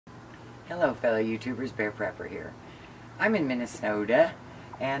Hello fellow YouTubers, PetPrepper here. I'm in Minnesota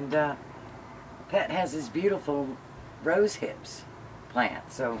and Pet has this beautiful rose hips plant.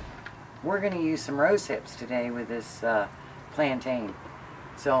 So we're going to use some rose hips today with this plantain.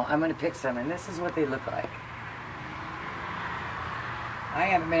 So I'm going to pick some, and this is what they look like. I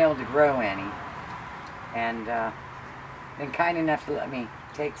haven't been able to grow any, and been kind enough to let me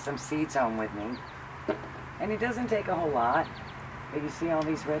take some seeds home with me. And it doesn't take a whole lot. But you see all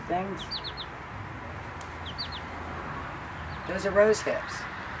these red things? Those are rose hips.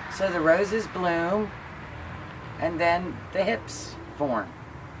 So the roses bloom, and then the hips form.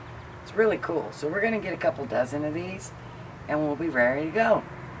 It's really cool. So we're going to get a couple dozen of these, and we'll be ready to go.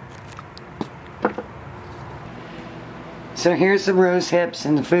 So here's the rose hips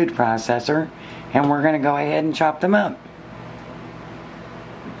in the food processor, and we're going to go ahead and chop them up.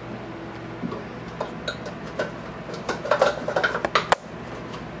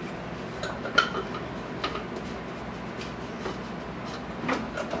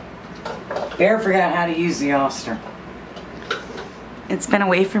 Bear forgot how to use the Oster. It's been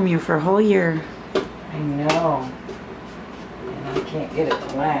away from you for a whole year. I know. And I can't get it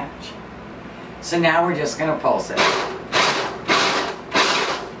to latch. So now we're just going to pulse it.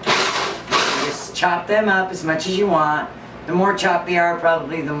 Just chop them up as much as you want. The more chopped they are,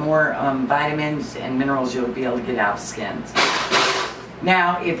 probably the more vitamins and minerals you'll be able to get out of skins.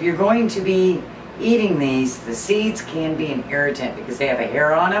 Now, if you're going to be eating these, the seeds can be an irritant because they have a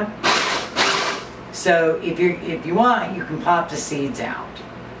hair on them. So if you want, you can pop the seeds out.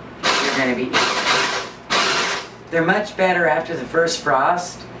 You're going to be eating. They're much better after the first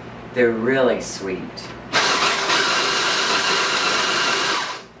frost. They're really sweet.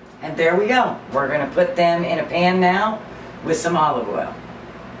 And there we go. We're going to put them in a pan now with some olive oil.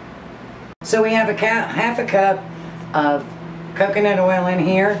 So we have half a cup of coconut oil in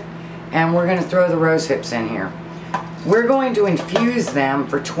here, and we're going to throw the rose hips in here. We're going to infuse them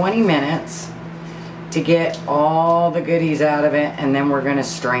for 20 minutes to get all the goodies out of it, and then we're going to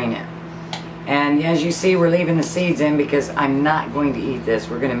strain it. And as you see, we're leaving the seeds in because I'm not going to eat this.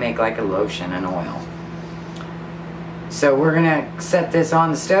 We're going to make like a lotion and oil. So we're going to set this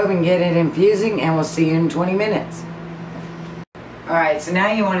on the stove and get it infusing, and we'll see you in 20 minutes. Alright, so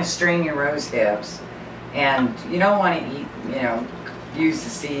now you want to strain your rose hips, and you don't want to eat, use the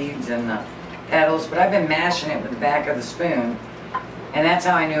seeds and the petals, but I've been mashing it with the back of the spoon. And that's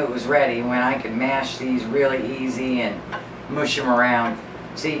how I knew it was ready, when I could mash these really easy and mush them around.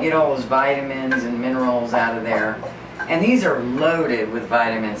 So you get all those vitamins and minerals out of there. And these are loaded with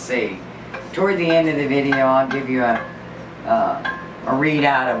vitamin C. Toward the end of the video, I'll give you a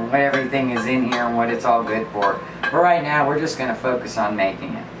readout of what everything is in here and what it's all good for. But right now, we're just going to focus on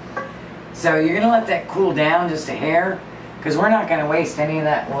making it. So you're going to let that cool down just a hair, because we're not going to waste any of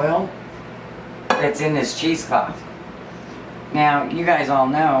that oil that's in this cheesecloth. Now, you guys all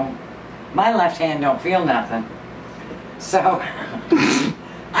know, my left hand don't feel nothing. So,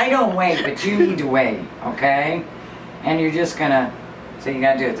 I don't wait, but you need to wait, okay? And you're just gonna, so you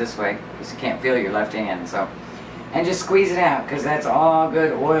gotta do it this way, because you can't feel your left hand, so. And just squeeze it out, because that's all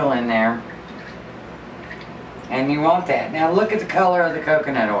good oil in there. And you want that. Now look at the color of the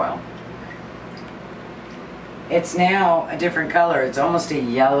coconut oil. It's now a different color. It's almost a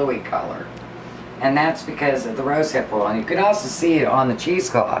yellowy color. And that's because of the rose hip oil. And you can also see it on the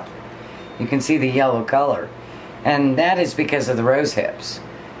cheesecloth. You can see the yellow color. And that is because of the rose hips.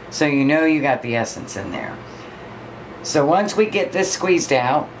 So you know you got the essence in there. So once we get this squeezed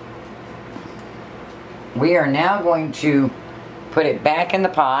out, we are now going to put it back in the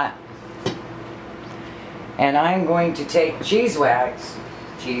pot. And I'm going to take cheesewax.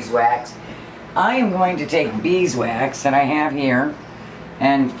 I am going to take beeswax that I have here.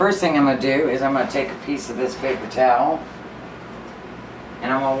 And first thing I'm going to do is I'm going to take a piece of this paper towel,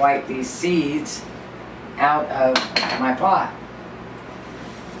 and I'm going to wipe these seeds out of my pot,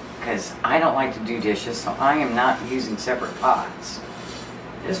 because I don't like to do dishes, so I am not using separate pots.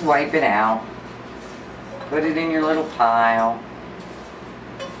 Just wipe it out, put it in your little pile.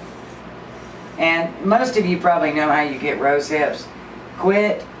 And most of you probably know how you get rose hips.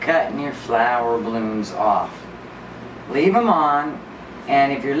 Quit cutting your flower blooms off. Leave them on.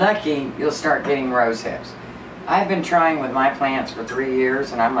 And if you're lucky, you'll start getting rose hips. I've been trying with my plants for 3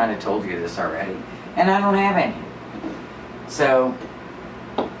 years, and I might have told you this already, and I don't have any. So,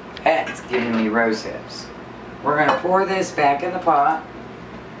 that's giving me rose hips. We're going to pour this back in the pot.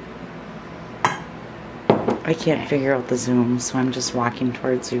 I can't figure out the zoom, so I'm just walking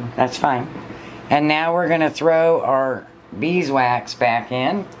towards you. That's fine. And now we're going to throw our beeswax back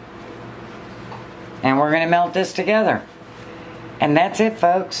in, and we're going to melt this together. And that's it,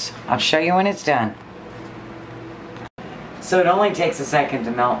 folks. I'll show you when it's done. So it only takes a second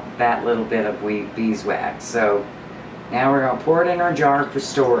to melt that little bit of beeswax. So now we're going to pour it in our jar for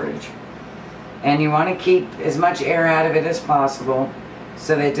storage. And you want to keep as much air out of it as possible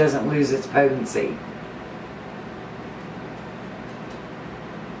so that it doesn't lose its potency.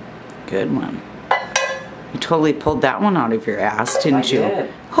 Good one. You totally pulled that one out of your ass, didn't you? I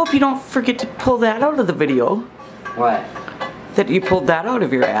did. Hope you don't forget to pull that out of the video. What? That you pulled that out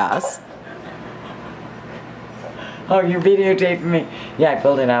of your ass. Oh, you're videotaping me. Yeah, I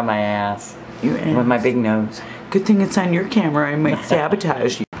pulled it out of my ass. With my big nose. Good thing it's on your camera. I might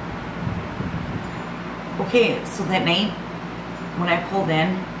sabotage you. Okay, so that night when I pulled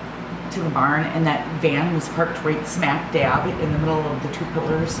in to the barn and that van was parked right smack dab in the middle of the two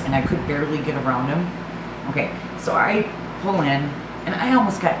pillars and I could barely get around him. Okay, so I pull in and I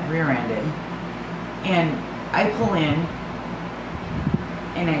almost got rear-ended. And I pull in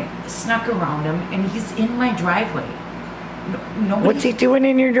and I snuck around him and he's in my driveway. What's he doing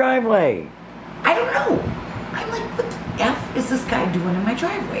in your driveway? I don't know. I'm like, what the F is this guy doing in my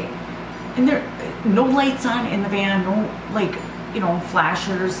driveway? And there, no lights on in the van, no, like, you know,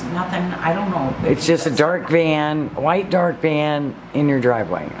 flashers, nothing. I don't know. It's just a dark van, white dark van in your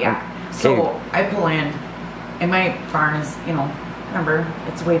driveway. Yeah. Okay. So I pull in, and my barn is, you know, remember,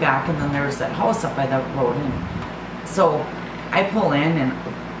 it's way back, and then there's that house up by the road. And so I pull in, and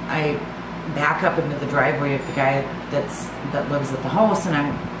I back up into the driveway of the guy that lives at the house, and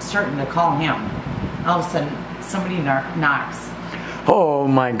I'm starting to call him. All of a sudden, somebody knocks. Oh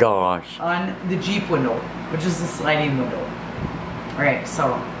my gosh. On the Jeep window, which is a sliding window. Alright,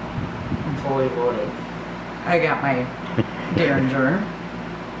 so I'm fully loaded. I got my Derringer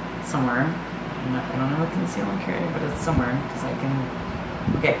somewhere. I don't have a conceal and carry, but it's somewhere because I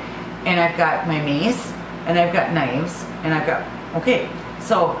can. Okay, and I've got my mace, and I've got knives, and I've got. Okay,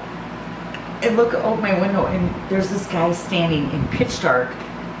 so I look out my window, and there's this guy standing in pitch dark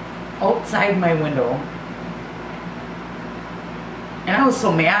outside my window. And I was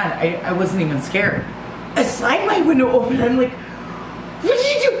so mad, I wasn't even scared. I slide my window open, I'm like, what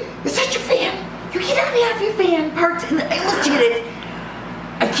did you do? Is that your van? You get out of your van, parked in the, I almost did it.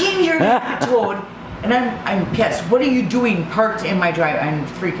 I came here to get towed, and I'm pissed. What are you doing parked in my drive? I'm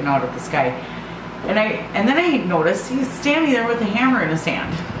freaking out at this guy. And then I noticed he's standing there with a hammer in his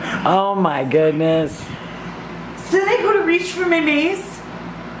hand. Oh my goodness. So then I go to reach for my mace.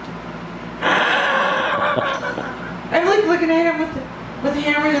 I'm like looking at him with the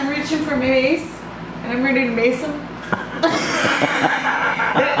hammer and I'm reaching for my mace. And I'm ready to mace him. and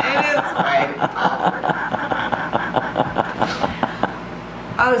it's right.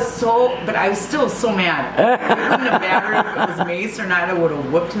 But I was still so mad. It wouldn't have mattered if it was mace or not. I would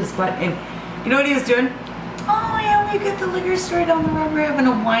have whooped his butt. And you know what he was doing? Oh yeah, we got the liquor store down the road. We're having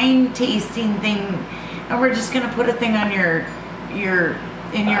a wine tasting thing. And we're just going to put a thing on in your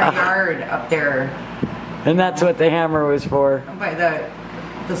yard up there. And that's what the hammer was for. By the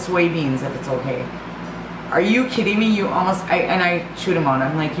soybeans, if it's okay. Are you kidding me? You almost, I shoot him on.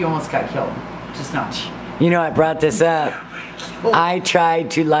 I'm like, you almost got killed. Just now. You know, I brought this up. I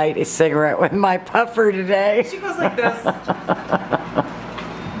tried to light a cigarette with my puffer today. She goes like this.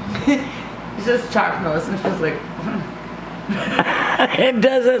 She's just chalk nose and she's like. It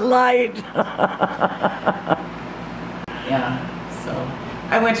doesn't light. Yeah, so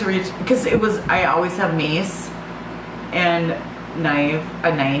I went to reach, because it was, I always have mace and a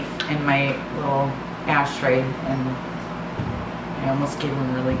knife in my little ashtray, and I almost gave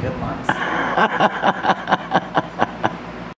him really good ones.